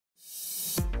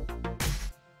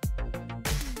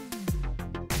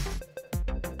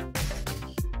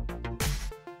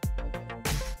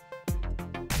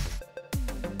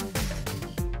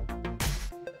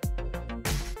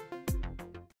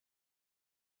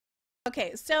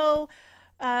Okay, so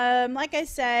like I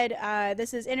said,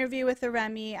 this is Interview with the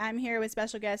Remee. I'm here with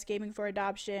special guest Gaming for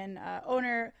Adoption.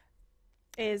 Owner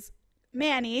is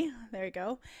Manny. There you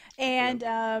go. Hello.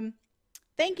 And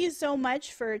thank you so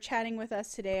much for chatting with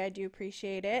us today. I do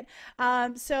appreciate it.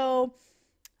 So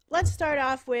let's start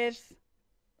off with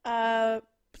uh,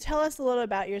 tell us a little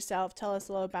about yourself. Tell us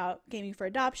a little about Gaming for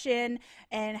Adoption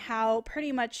and how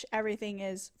pretty much everything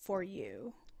is for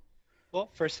you. Well,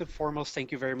 first and foremost,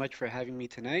 thank you very much for having me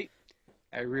tonight.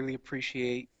 I really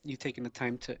appreciate you taking the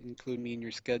time to include me in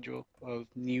your schedule of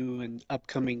new and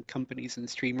upcoming companies and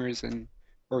streamers and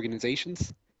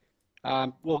organizations.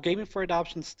 Well, Gaming for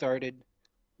Adoption started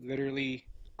literally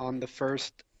on the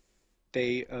first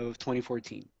day of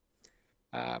 2014.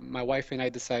 My wife and I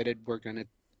decided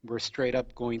we're straight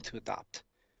up going to adopt.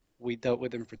 We dealt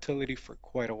with infertility for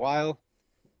quite a while,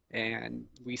 and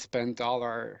we spent all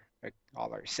our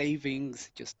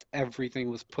savings, just everything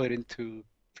was put into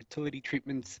fertility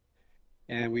treatments,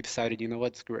 and we decided, you know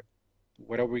what, screw it.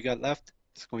 Whatever we got left,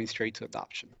 it's going straight to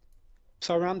adoption.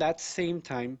 So around that same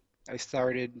time, I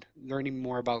started learning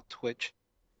more about Twitch,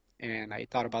 and I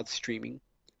thought about streaming,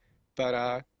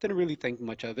 but didn't really think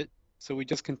much of it. So we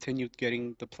just continued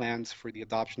getting the plans for the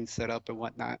adoption set up and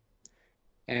whatnot.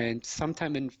 And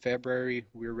sometime in February,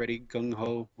 we were ready gung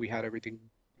ho. We had everything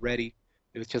ready.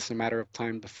 It was just a matter of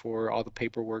time before all the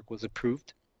paperwork was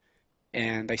approved.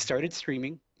 And I started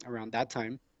streaming around that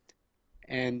time.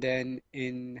 And then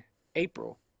in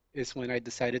April is when I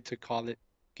decided to call it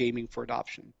Gaming for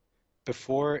Adoption.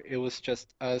 Before it was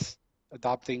just us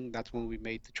adopting, that's when we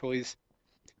made the choice.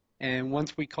 And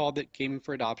once we called it Gaming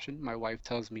for Adoption, my wife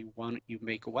tells me, why don't you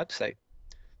make a website?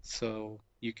 So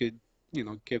you could,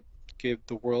 give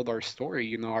the world our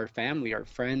story, our family, our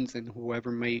friends, and whoever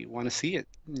may want to see it,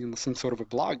 some sort of a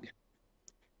blog.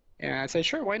 And I said,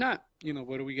 sure, why not?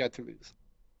 What do we got to lose?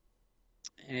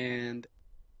 And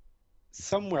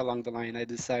somewhere along the line, I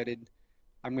decided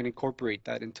I'm going to incorporate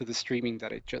that into the streaming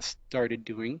that I just started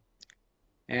doing.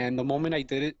 And the moment I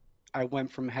did it, I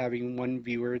went from having one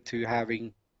viewer to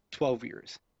having 12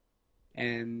 viewers.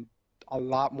 And a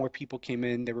lot more people came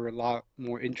in. They were a lot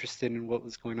more interested in what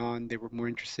was going on. They were more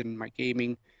interested in my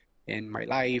gaming and my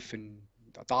life and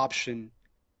adoption.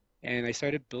 And I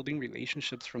started building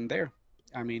relationships from there.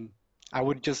 I mean, I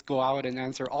would just go out and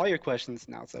answer all your questions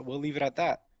now, so we'll leave it at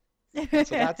that.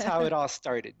 So that's how it all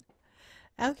started.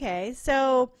 Okay,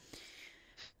 so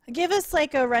give us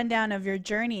like a rundown of your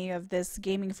journey of this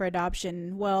Gaming for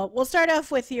Adoption. Well, we'll start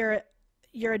off with your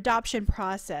adoption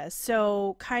process.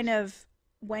 So, kind of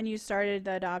when you started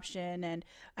the adoption, and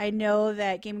I know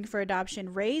that Gaming for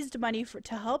Adoption raised money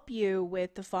to help you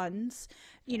with the funds.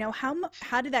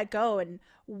 How did that go, and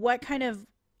what kind of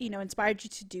inspired you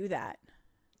to do that?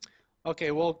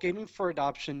 Okay, well, gaming for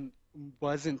adoption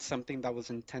wasn't something that was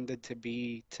intended to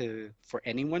be to for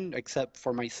anyone except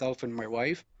for myself and my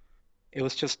wife. It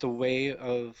was just a way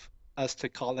of us to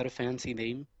call it a fancy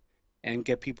name and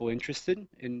get people interested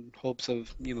in hopes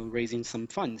of, raising some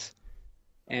funds.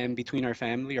 And between our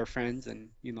family, our friends, and,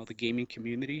 the gaming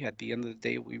community, at the end of the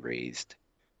day, we raised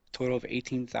a total of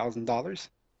 $18,000.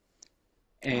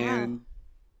 Wow. And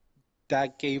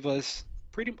that gave us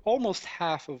pretty almost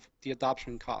half of the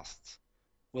adoption costs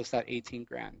was that 18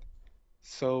 grand.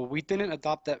 So we didn't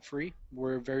adopt debt free.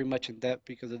 We're very much in debt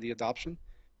because of the adoption,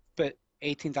 but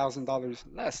 $18,000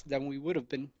 less than we would have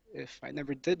been if I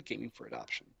never did gaming for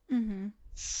adoption. Mm-hmm.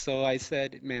 So I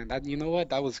said, man, that you know what?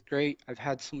 That was great. I've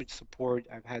had so much support.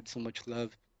 I've had so much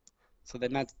love. So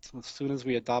then that as soon as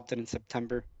we adopted in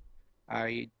September,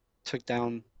 I took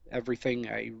down everything.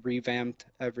 I revamped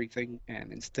everything,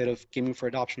 and instead of gaming for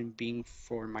adoption being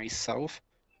for myself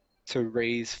to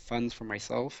raise funds for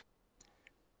myself,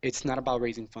 it's not about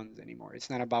raising funds anymore. It's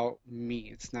not about me.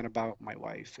 It's not about my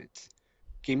wife. It's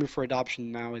gaming for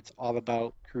adoption now. It's all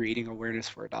about creating awareness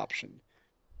for adoption.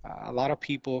 A lot of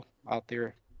people out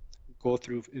there go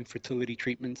through infertility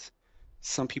treatments.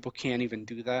 Some people can't even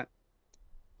do that.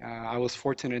 I was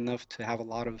fortunate enough to have a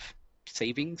lot of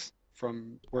savings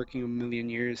from working a million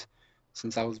years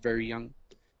since I was very young,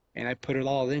 and I put it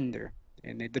all in there,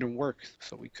 and it didn't work,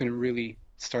 so we couldn't really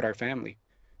start our family.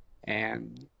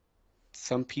 And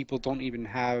some people don't even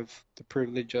have the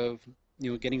privilege of,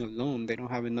 getting a loan. They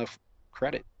don't have enough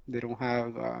credit. They don't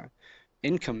have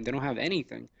income. They don't have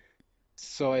anything.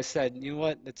 So I said, you know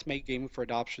what? Let's make gaming for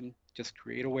adoption. Just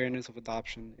create awareness of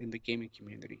adoption in the gaming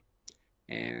community,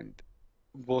 and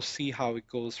we'll see how it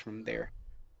goes from there.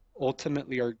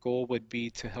 Ultimately, our goal would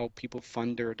be to help people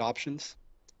fund their adoptions,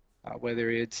 whether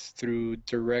it's through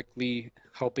directly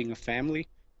helping a family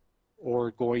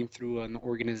or going through an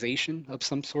organization of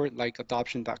some sort, like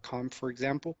adoption.com, for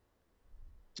example.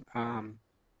 Um,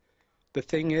 the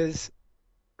thing is,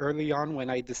 early on when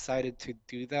I decided to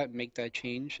do that, make that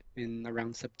change in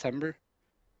around September,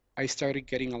 I started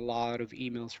getting a lot of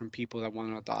emails from people that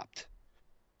want to adopt.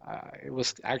 It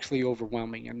was actually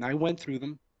overwhelming, and I went through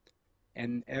them,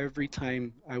 and every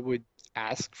time I would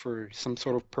ask for some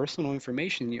sort of personal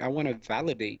information, I want to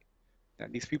validate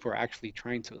that these people are actually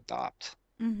trying to adopt.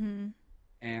 Mm-hmm.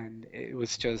 And it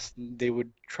was just, they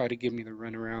would try to give me the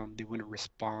runaround, they wouldn't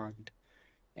respond.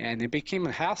 And it became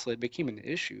a hassle, it became an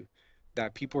issue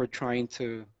that people were trying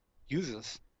to use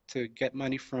us to get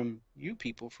money from you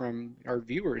people, from our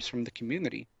viewers, from the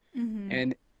community. Mm-hmm.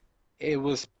 And it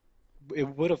was, it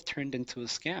would have turned into a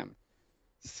scam.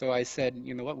 So I said,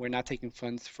 you know what, we're not taking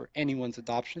funds for anyone's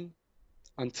adoption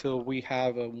until we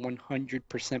have a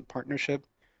 100% partnership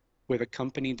with a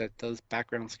company that does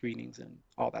background screenings and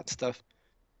all that stuff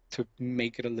to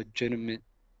make it a legitimate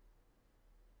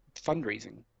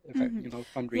fundraising, Mm-hmm.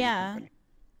 fundraising Yeah. company.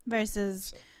 Versus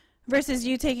So versus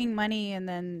you taking money and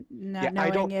then yeah, not I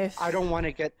knowing don't I if. don't want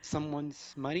to get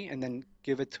someone's money and then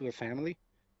give it to a family.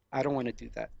 I don't want to do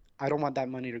that. I don't want that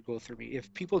money to go through me.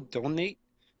 If people donate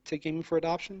to Gaming for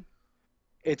Adoption,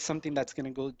 it's something that's going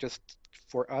to go just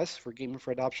for us, for Gaming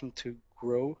for Adoption to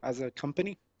grow as a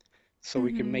company so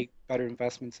we can Mm-hmm. make better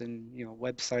investments in,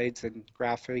 websites and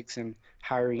graphics and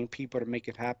hiring people to make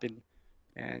it happen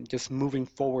and just moving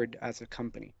forward as a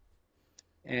company.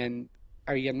 And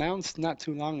I announced not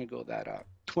too long ago that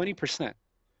 20%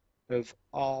 of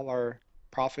all our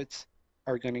profits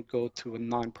are going to go to a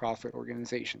nonprofit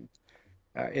organization.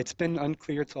 It's been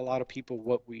unclear to a lot of people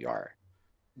what we are.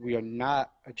 We are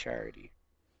not a charity.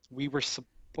 We were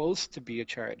supposed to be a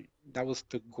charity. That was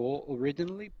the goal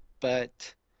originally,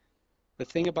 but the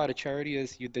thing about a charity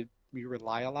is you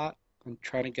rely a lot on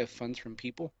trying to get funds from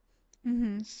people.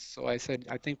 Mm-hmm. So I said,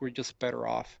 I think we're just better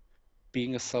off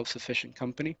being a self-sufficient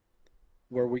company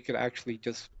where we could actually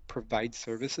just provide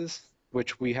services,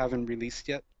 which we haven't released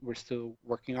yet. We're still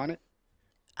working on it.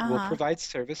 We'll Uh-huh. provide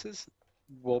services,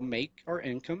 we'll make our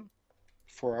income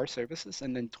for our services,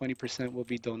 and then 20% will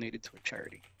be donated to a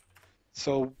charity.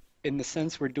 So, in the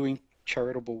sense, we're doing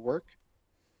charitable work,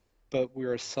 but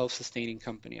we're a self-sustaining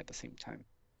company at the same time,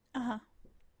 Uh-huh.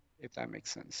 if that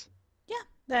makes sense. Yeah,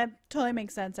 that totally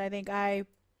makes sense. I think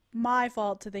my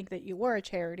fault to think that you were a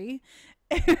charity.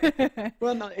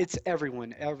 Well, no, it's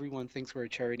everyone. Everyone thinks we're a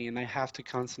charity, and I have to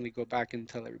constantly go back and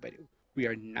tell everybody we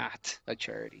are not a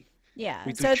charity. Yeah,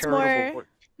 We do so it's charitable more, work.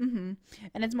 mm-hmm.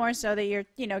 And it's more so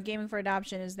that Gaming for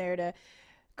Adoption is there to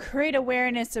create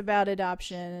awareness about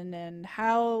adoption and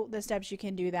how the steps you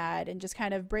can do that and just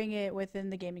kind of bring it within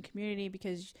the gaming community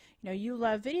because you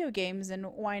love video games and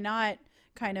why not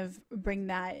kind of bring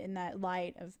that in that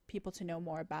light of people to know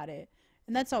more about it.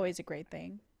 And that's always a great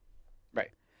thing.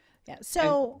 Right. Yeah. And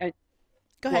So, and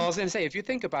go well, I ahead. was gonna say, if you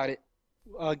think about it,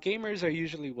 gamers are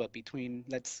usually what between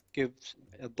let's give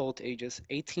adult ages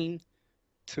 18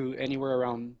 to anywhere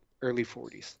around early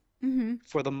 40s. Mhm.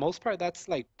 For the most part, that's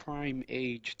like prime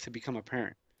age to become a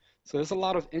parent. So there's a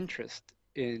lot of interest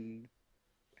in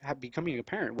becoming a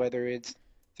parent, whether it's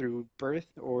through birth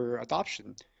or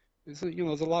adoption. There's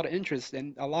a lot of interest,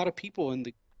 and a lot of people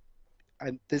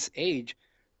at this age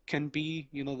can be,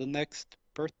 the next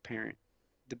birth parent,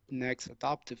 the next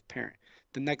adoptive parent,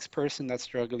 the next person that's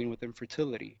struggling with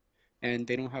infertility, and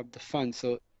they don't have the funds.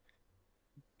 So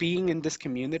being in this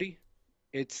community,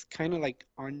 it's kind of like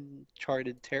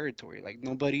uncharted territory. Like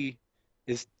nobody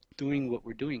is doing what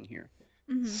we're doing here.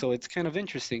 Mhm. So it's kind of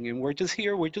interesting, and we're just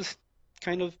here. We're just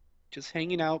kind of just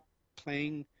hanging out,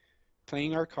 playing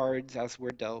playing our cards as we're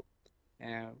dealt.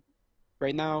 And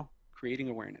right now, creating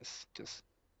awareness, just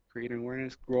creating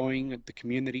awareness, growing the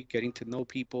community, getting to know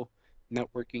people,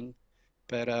 networking.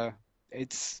 But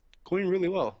it's going really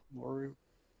well.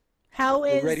 How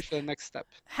We're ready is for the next step.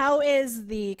 how is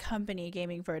the company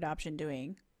Gaming for Adoption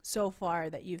doing so far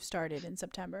that you've started in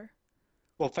September?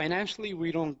 Well, financially,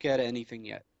 we don't get anything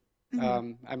yet.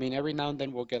 Mhm. I mean, every now and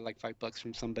then we'll get like $5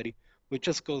 from somebody, which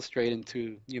just goes straight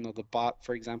into, the bot.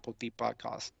 For example, the bot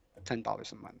costs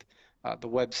 $10 a month. The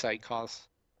website costs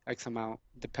X amount,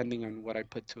 depending on what I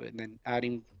put to it. And then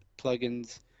adding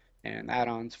plugins and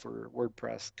add-ons for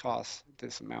WordPress costs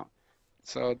this amount.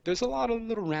 So there's a lot of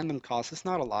little random costs. It's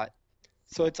not a lot.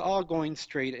 So it's all going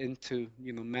straight into,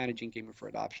 managing Gamer for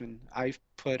Adoption. I've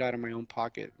put out of my own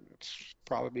pocket, it's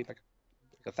probably like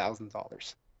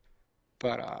 $1,000.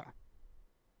 But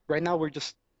right now we're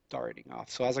just starting off.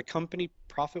 So as a company,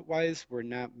 profit-wise, we're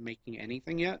not making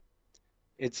anything yet.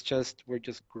 It's just we're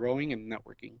just growing and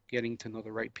networking, getting to know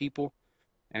the right people,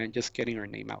 and just getting our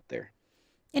name out there.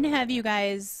 And have you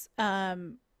guys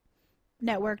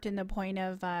networked in the point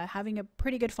of having a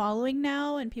pretty good following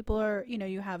now, and people are,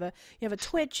 you have a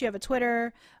Twitch, you have a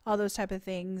Twitter, all those type of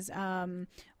things.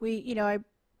 We,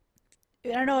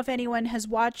 I don't know if anyone has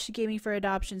watched Gaming for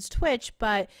Adoption's Twitch,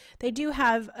 but they do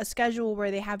have a schedule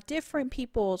where they have different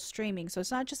people streaming. So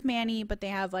it's not just Manny, but they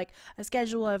have like a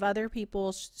schedule of other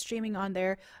people streaming on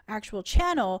their actual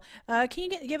channel.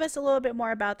 Can you give us a little bit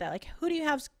more about that? Like, who do you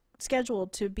have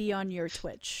scheduled to be on your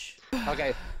Twitch?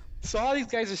 Okay, so all these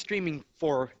guys are streaming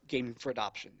for Gaming for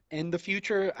Adoption. In the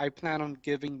future, I plan on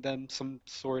giving them some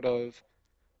sort of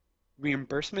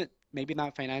reimbursement, maybe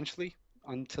not financially,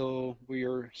 until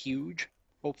we're huge,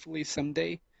 hopefully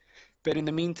someday. But in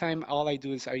the meantime, all I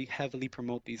do is I heavily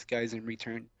promote these guys in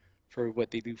return for what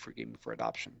they do for Gaming for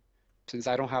Adoption. Since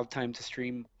I don't have time to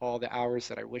stream all the hours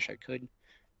that I wish I could,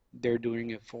 they're doing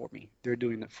it for me. They're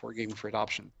doing it for Gaming for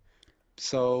Adoption.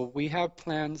 So we have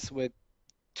plans with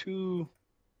two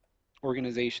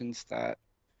organizations that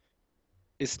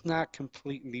it's not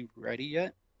completely ready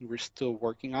yet. We're still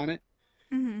working on it.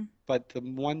 Mm-hmm. But the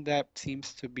one that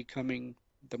seems to be coming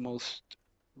the most,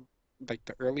 like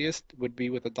the earliest, would be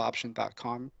with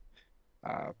adoption.com.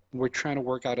 We're trying to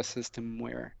work out a system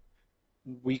where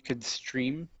we could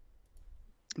stream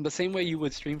the same way you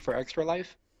would stream for Extra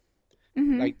Life,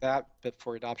 Mm-hmm. like that, but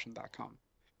for adoption.com,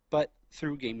 but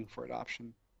through Gaming for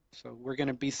Adoption. So we're going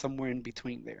to be somewhere in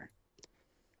between there.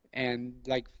 And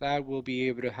like that, we'll be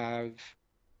able to have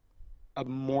a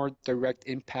more direct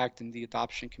impact in the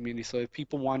adoption community. So if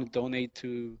people want to donate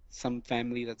to some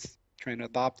family that's trying to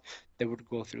adopt, they would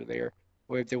go through there.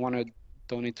 Or if they want to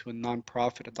donate to a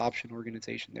nonprofit adoption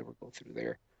organization, they would go through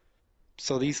there.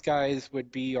 So these guys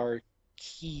would be our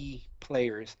key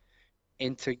players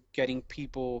into getting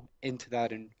people into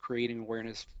that and creating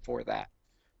awareness for that.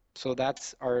 So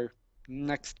that's our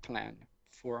next plan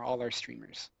for all our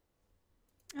streamers.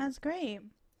 That's great.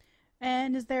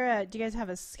 And is there a? Do you guys have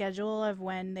a schedule of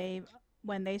when they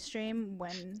stream?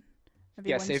 When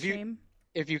Yes, everyone stream?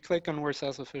 if you click on where it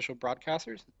says official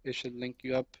broadcasters, it should link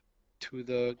you up to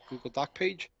the Google Doc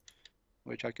page,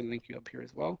 which I can link you up here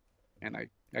as well. And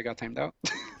I got timed out.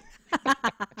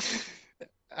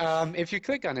 If you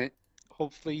click on it,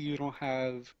 hopefully you don't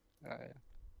have. Uh,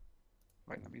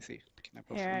 wait, let me see. Can I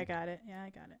post Here, I one? got it. Yeah, I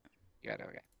got it. Yeah,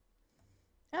 okay.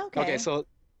 Okay, Okay. so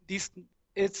these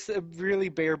it's a really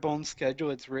bare bones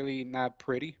schedule. It's really not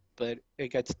pretty, but it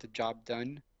gets the job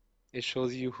done. It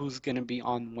shows you who's gonna be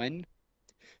on when,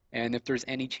 and if there's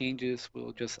any changes,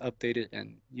 we'll just update it,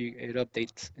 and it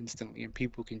updates instantly, and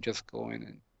people can just go in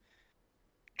and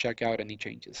check out any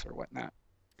changes or whatnot.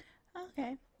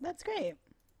 Okay, that's great.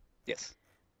 Yes.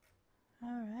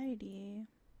 Alrighty.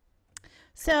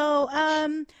 So,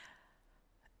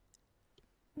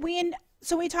 we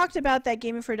so we talked about that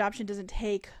Gaming for Adoption doesn't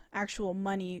take actual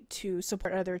money to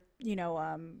support other,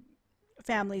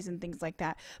 families and things like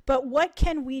that. But what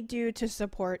can we do to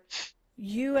support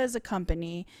you as a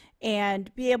company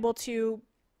and be able to,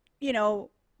 you know,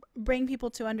 bring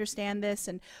people to understand this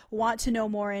and want to know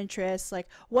more interests? Like,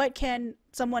 what can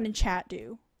someone in chat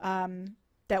do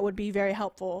that would be very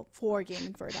helpful for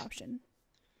Gaming for Adoption?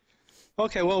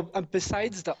 Okay, well,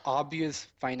 besides the obvious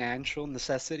financial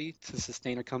necessity to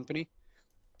sustain a company,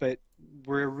 but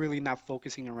we're really not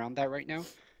focusing around that right now.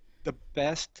 The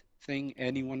best thing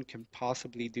anyone can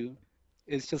possibly do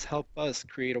is just help us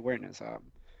create awareness.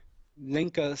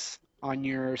 Link us on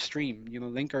your stream,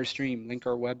 link our stream, link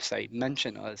our website,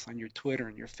 mention us on your Twitter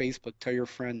and your Facebook, tell your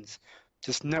friends.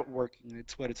 Just networking,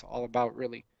 it's what it's all about,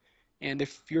 really. And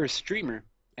if you're a streamer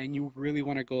and you really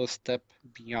want to go a step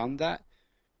beyond that,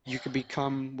 you could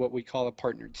become what we call a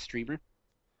partnered streamer,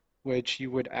 which you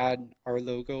would add our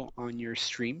logo on your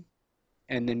stream,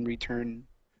 and in return,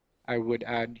 I would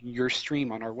add your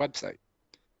stream on our website,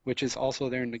 which is also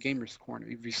there in the Gamers Corner.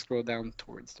 If you scroll down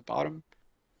towards the bottom,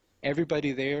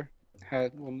 everybody there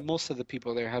well, most of the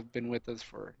people there have been with us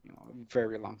for, a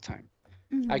very long time.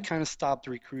 I Mm-hmm. kind of stopped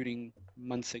recruiting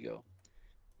months ago,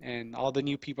 and all the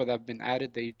new people that have been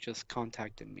added, they just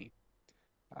contacted me.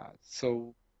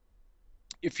 So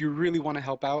if you really want to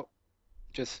help out,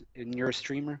 just and you're a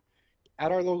streamer,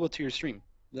 add our logo to your stream.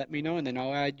 Let me know, and then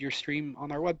I'll add your stream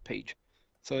on our webpage.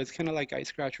 So it's kind of like I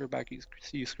scratch your back,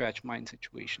 you scratch mine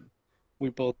situation. We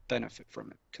both benefit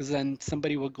from it. Because then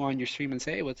somebody will go on your stream and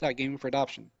say, hey, what's that, Gaming for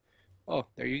Adoption? Oh,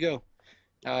 there you go.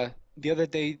 Uh, the other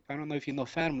day, I don't know if you know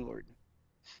Phantom Lord.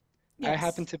 I Yes.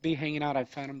 happened to be hanging out at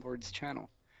Phantom Lord's channel,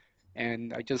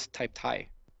 and I just typed hi.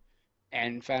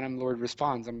 And Phantom Lord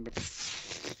responds. I'm like,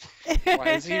 why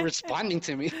is he responding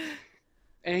to me?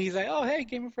 And he's like, "Oh, hey,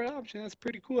 Gamer for Adoption. That's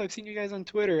pretty cool. I've seen you guys on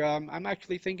Twitter. I'm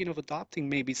actually thinking of adopting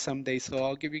maybe someday, so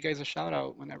I'll give you guys a shout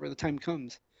out whenever the time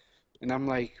comes." And I'm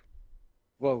like,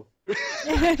 whoa,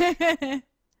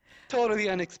 totally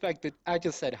unexpected. I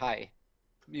just said hi.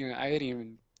 I didn't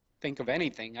even think of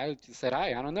anything. I just said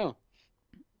hi. I don't know.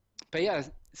 But yeah,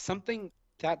 something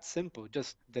that simple,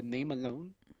 just the name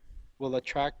alone will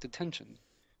attract attention.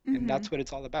 And Hmm. that's what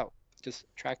it's all about. Just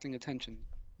attracting attention,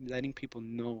 letting people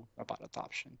know about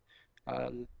adoption.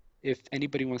 Uh, if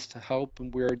anybody wants to help,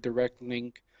 and we're a direct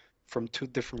link from two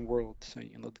different worlds, so,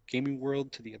 the gaming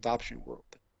world to the adoption world.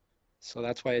 So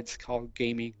that's why it's called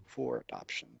gaming for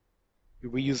adoption.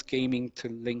 We use gaming to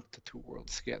link the two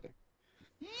worlds together.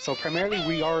 So primarily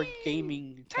we are a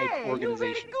gaming type Hey, you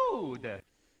organization. very good.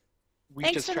 We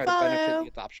Thanks just for the try to benefit the follow.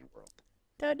 adoption world.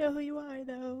 Don't know who you are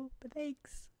though, but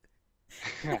thanks.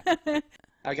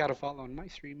 I got a follow on my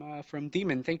stream from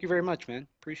Demon. Thank you very much, man.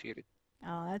 Appreciate it.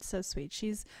 Oh, that's so sweet.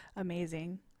 She's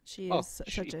amazing. She Oh, is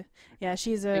such she. a, yeah,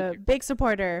 she's Thank a you. big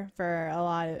supporter for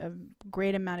a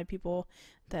great amount of people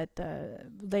that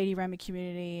the Lady Remy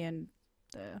community and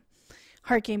the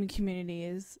Heart Gaming community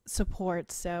is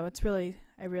supports. So it's really,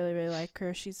 I really, really like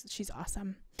her. She's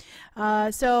awesome.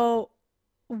 So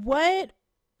what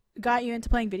got you into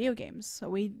playing video games? So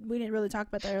we didn't really talk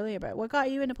about that earlier, but what got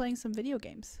you into playing some video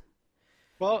games?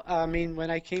 Well, I mean, when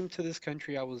I came to this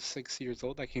country, I was 6 years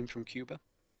old. I came from Cuba,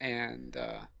 and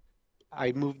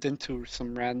I moved into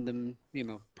some random,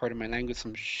 part of my language,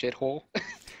 some shithole,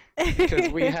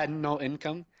 because we had no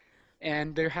income.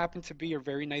 And there happened to be a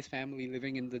very nice family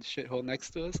living in the shithole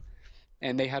next to us,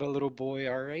 and they had a little boy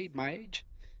our age, my age,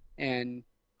 and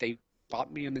they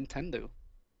bought me a Nintendo.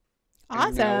 And I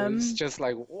was Awesome. just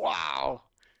like, wow.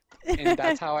 And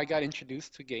that's how I got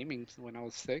introduced to gaming when I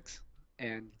was 6.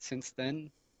 And since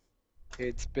then,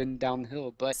 it's been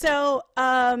downhill. But So,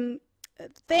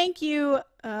 thank you.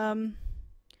 Oh,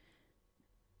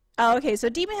 okay. So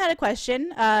Demon had a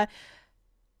question.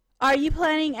 Are you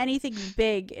planning anything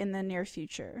big in the near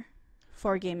future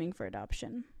for gaming for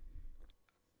adoption?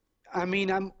 I mean,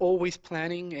 I'm always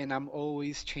planning and I'm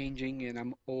always changing and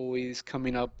I'm always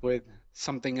coming up with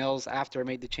something else after I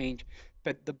made the change.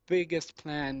 But the biggest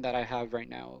plan that I have right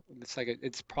now,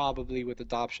 it's probably with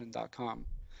adoption.com.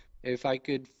 If I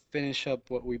could finish up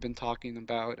what we've been talking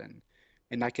about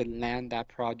and I could land that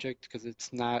project because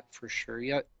it's not for sure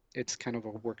yet. It's kind of a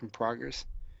work in progress.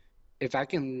 If I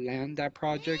can land that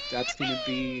project, that's going to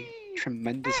be Yippee!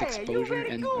 tremendous Hey, you exposure very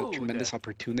and a good. tremendous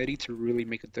opportunity to really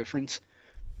make a difference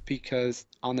because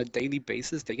on a daily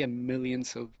basis, they get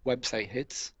millions of website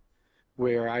hits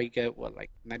where I get what, like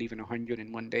not even 100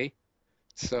 in one day.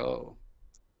 So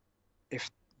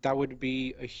if that would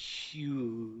be a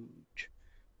huge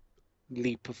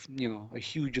leap of, a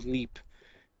huge leap.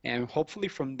 And hopefully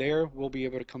from there, we'll be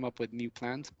able to come up with new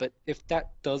plans. But if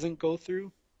that doesn't go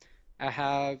through, I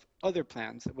have other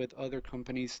plans with other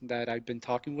companies that I've been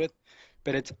talking with.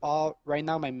 But it's all right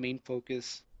now, my main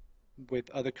focus with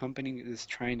other companies is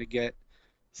trying to get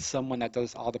someone that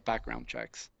does all the background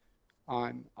checks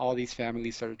on all these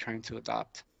families that are trying to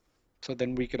adopt. So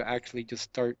then we could actually just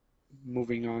start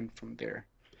moving on from there.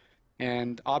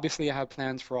 And obviously, I have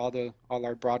plans for all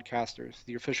our broadcasters,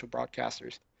 the official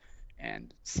broadcasters.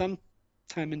 And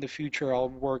sometime in the future, I'll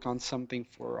work on something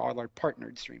for all our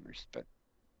partnered streamers, but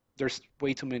there's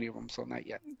way too many of them, so not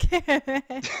yet.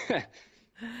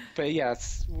 But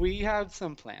yes, we have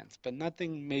some plans, but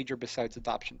nothing major besides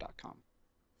adoption.com.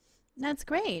 That's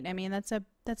great. I mean, that's a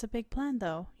big plan,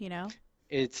 though. You know.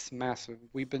 It's massive.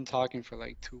 We've been talking for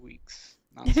like 2 weeks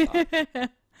nonstop.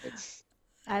 It's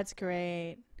That's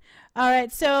great. All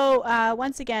right. So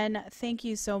once again, thank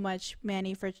you so much,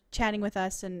 Manny, for chatting with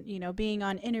us and being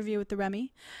on interview with the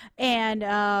Remy.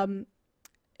 And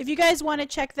if you guys want to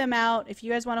check them out, if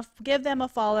you guys want to give them a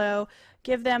follow,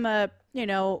 give them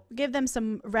give them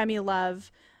some Remy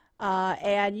love,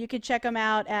 and you can check them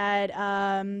out at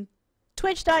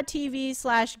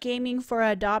twitch.tv/gaming for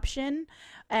adoption,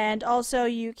 and also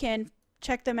you can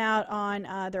check them out on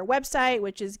their website,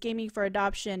 which is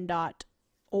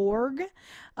gamingforadoption.org.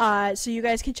 So you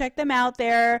guys can check them out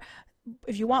there.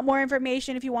 If you want more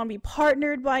information, if you want to be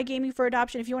partnered by Gaming for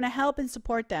Adoption, if you want to help and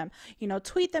support them,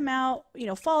 tweet them out,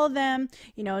 follow them,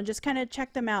 and just kind of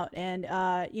check them out. And,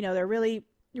 they're really,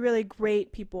 really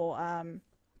great people.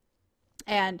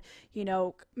 And,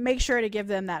 make sure to give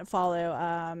them that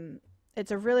follow.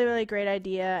 It's a really, really great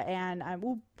idea. And I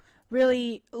will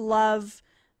really love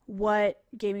what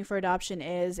Gaming for Adoption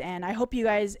is. And I hope you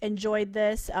guys enjoyed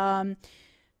this.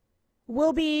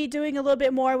 We'll be doing a little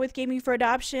bit more with Gaming for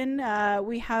Adoption. I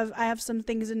have some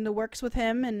things in the works with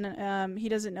him, and he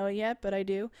doesn't know it yet, but I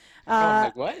do. I'm Uh,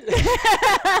 like, what?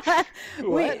 we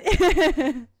What?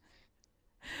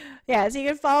 Yeah, so you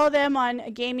can follow them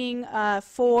on gaming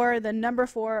for the number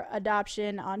four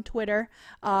adoption on Twitter.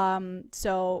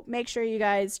 So make sure you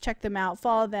guys check them out,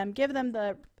 follow them, give them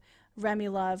the Remy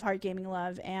love, Heart Gaming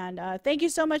love, and thank you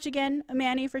so much again,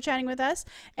 Manny, for chatting with us.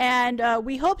 And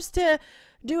we hopes to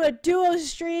do a duo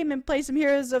stream and play some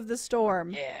Heroes of the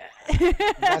Storm. Yeah,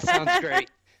 that sounds great.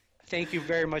 Thank you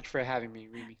very much for having me,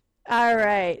 Remee. All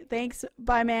right, thanks.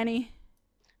 Bye, Manny.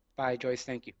 Bye, Joyce.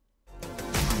 Thank you.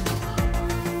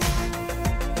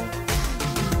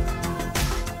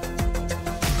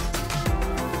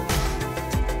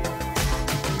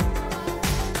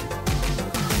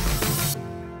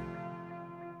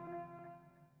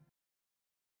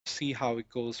 See how it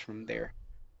goes from there.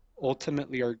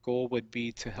 Ultimately, our goal would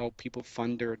be to help people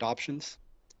fund their adoptions,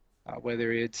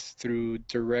 whether it's through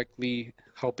directly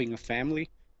helping a family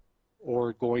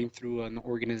or going through an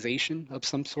organization of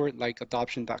some sort, like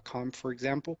adoption.com, for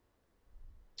example.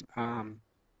 Um,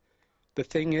 the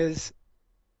thing is,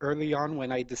 early on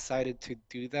when I decided to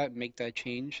do that, make that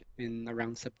change in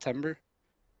around September,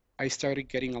 I started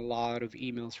getting a lot of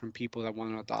emails from people that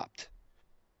want to adopt.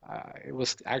 It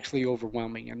was actually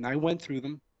overwhelming, and I went through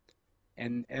them,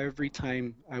 and every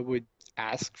time I would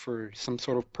ask for some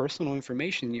sort of personal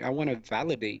information, I want to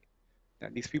validate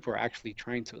that these people are actually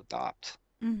trying to adopt.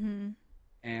 Mm-hmm.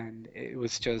 And it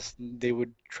was just, they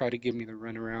would try to give me the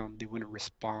runaround, they wouldn't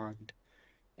respond.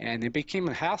 And it became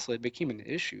a hassle, it became an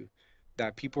issue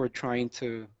that people are trying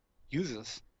to use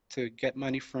us to get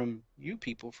money from you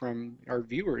people, from our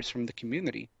viewers, from the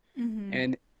community. Mm-hmm.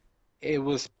 And it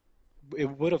was, it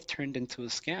would have turned into a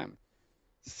scam.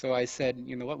 So I said,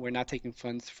 you know what, we're not taking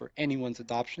funds for anyone's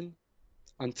adoption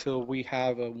until we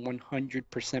have a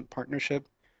 100% partnership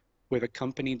with a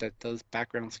company that does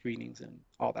background screenings and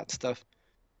all that stuff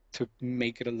to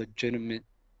make it a legitimate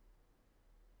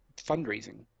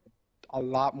fundraising. A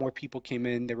lot more people came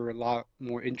in. They were a lot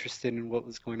more interested in what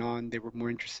was going on. They were more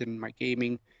interested in my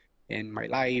gaming and my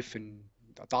life and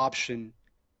adoption.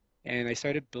 And I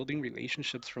started building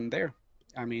relationships from there.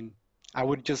 I mean, I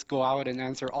would just go out and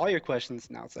answer all your questions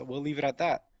now. So we'll leave it at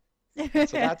that.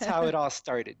 So that's how it all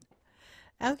started.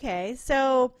 Okay,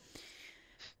 so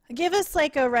give us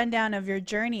like a rundown of your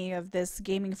journey of this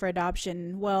gaming for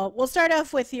adoption. Well, we'll start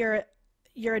off with your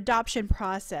adoption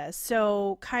process.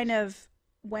 So, kind of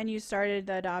when you started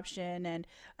the adoption, and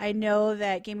I know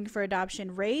that Gaming for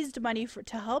Adoption raised money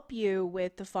to help you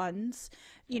with the funds.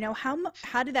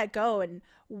 How did that go, and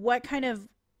what kind of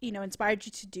inspired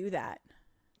you to do that?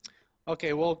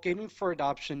 Okay, well, gaming for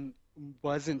adoption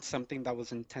wasn't something that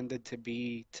was intended to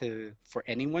be to for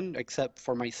anyone except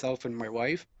for myself and my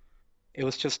wife. It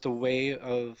was just a way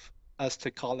of us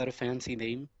to call it a fancy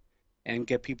name and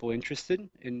get people interested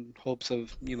in hopes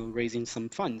of, raising some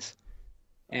funds.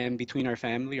 And between our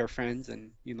family, our friends,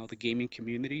 and, the gaming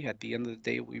community, at the end of the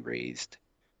day, we raised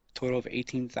a total of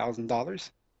 $18,000.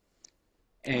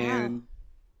 Wow. And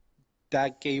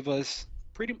that gave us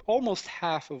pretty almost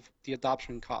half of the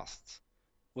adoption costs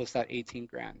was that 18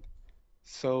 grand.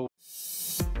 So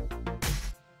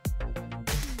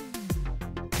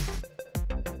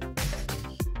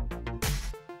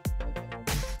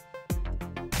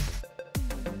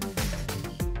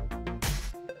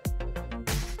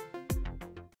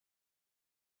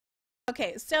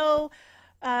Okay, so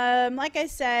like I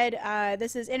said,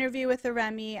 this is Interview with the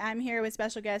Remy. I'm here with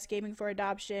special guest Gaming for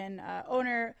Adoption.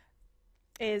 Owner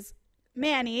is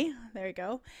Manny. There we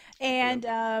go. hello.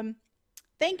 And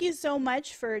thank you so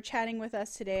much for chatting with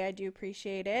us today. I do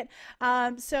appreciate it.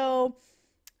 So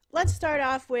let's start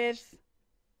off with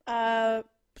uh,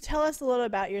 tell us a little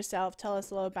about yourself. Tell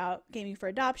us a little about Gaming for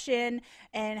Adoption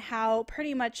and how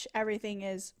pretty much everything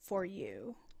is for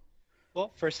you.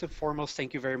 Well, first and foremost,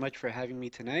 thank you very much for having me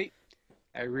tonight.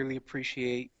 I really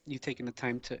appreciate you taking the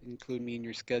time to include me in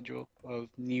your schedule of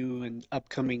new and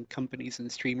upcoming companies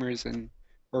and streamers and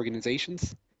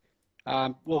organizations.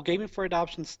 Well, Gaming for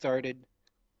Adoption started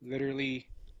literally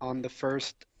on the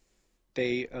first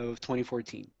day of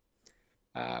 2014.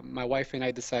 My wife and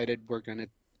I decided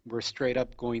we're straight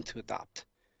up going to adopt.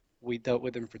 We dealt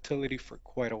with infertility for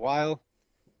quite a while,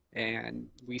 and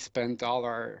we spent all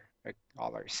our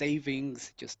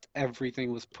savings, just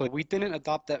everything was put. We didn't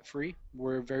adopt debt free.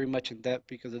 We're very much in debt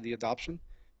because of the adoption,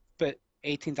 but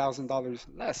 $18,000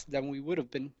 less than we would have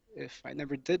been if I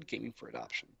never did gaming for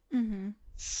adoption. Mm-hmm.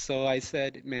 So I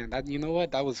said, man, that you know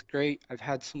what? That was great. I've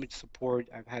had so much support.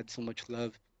 I've had so much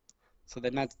love. So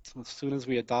then as soon as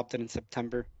we adopted in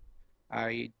September,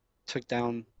 I took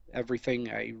down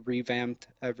everything. I revamped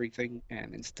everything,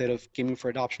 and instead of gaming for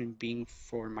adoption being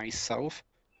for myself,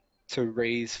 to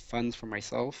raise funds for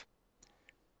myself,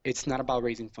 it's not about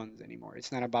raising funds anymore.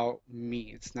 It's not about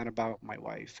me. It's not about my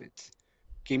wife. It's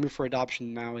gaming for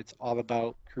adoption now. It's all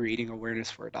about creating awareness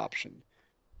for adoption.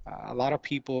 A lot of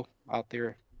people out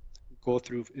there go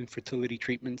through infertility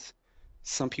treatments.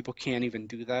 Some people can't even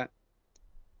do that.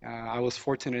 I was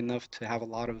fortunate enough to have a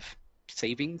lot of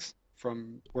savings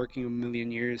from working a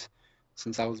million years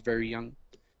since I was very young,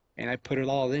 and I put it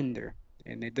all in there,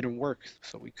 and it didn't work,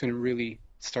 so we couldn't really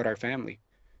start our family.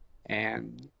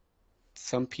 And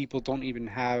some people don't even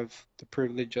have the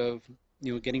privilege of,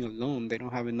 getting a loan. They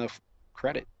don't have enough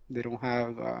credit. They don't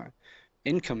have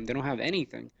income. They don't have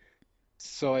anything.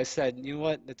 So I said, you know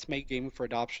what? Let's make gaming for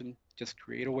adoption. Just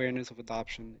create awareness of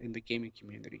adoption in the gaming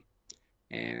community,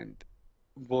 and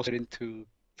we'll into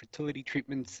fertility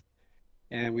treatments.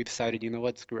 And we decided, you know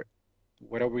what? Screw it.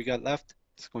 Whatever we got left,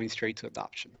 it's going straight to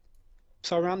adoption.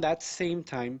 So around that same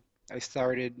time, I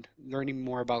started learning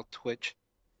more about Twitch,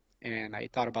 and I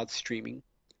thought about streaming,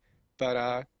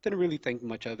 but didn't really think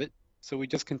much of it. So we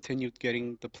just continued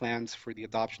getting the plans for the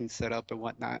adoption set up and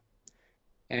whatnot.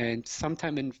 And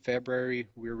sometime in February,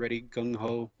 we were ready gung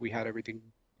ho. We had everything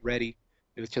ready.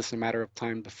 It was just a matter of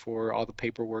time before all the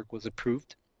paperwork was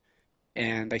approved.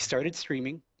 And I started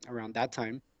streaming around that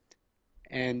time.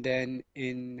 And then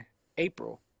in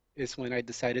April is when I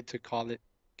decided to call it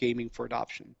Gaming for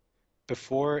Adoption.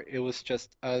 Before it was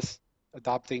just us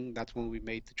adopting, that's when we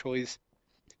made the choice.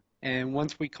 And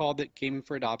once we called it Gaming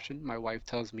for Adoption, my wife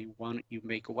tells me, why don't you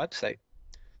make a website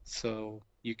so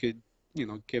you could,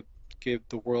 give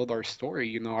the world our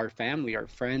story, our family, our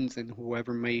friends, and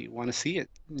whoever may want to see it,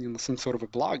 some sort of a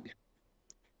blog.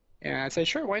 And I said,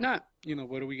 sure, why not?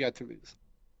 What do we got to lose?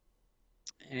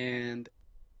 And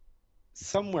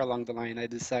somewhere along the line, I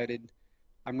decided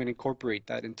I'm going to incorporate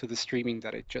that into the streaming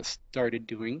that I just started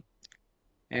doing.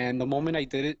 And the moment I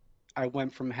did it, I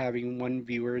went from having one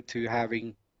viewer to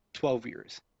having 12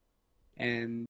 viewers. And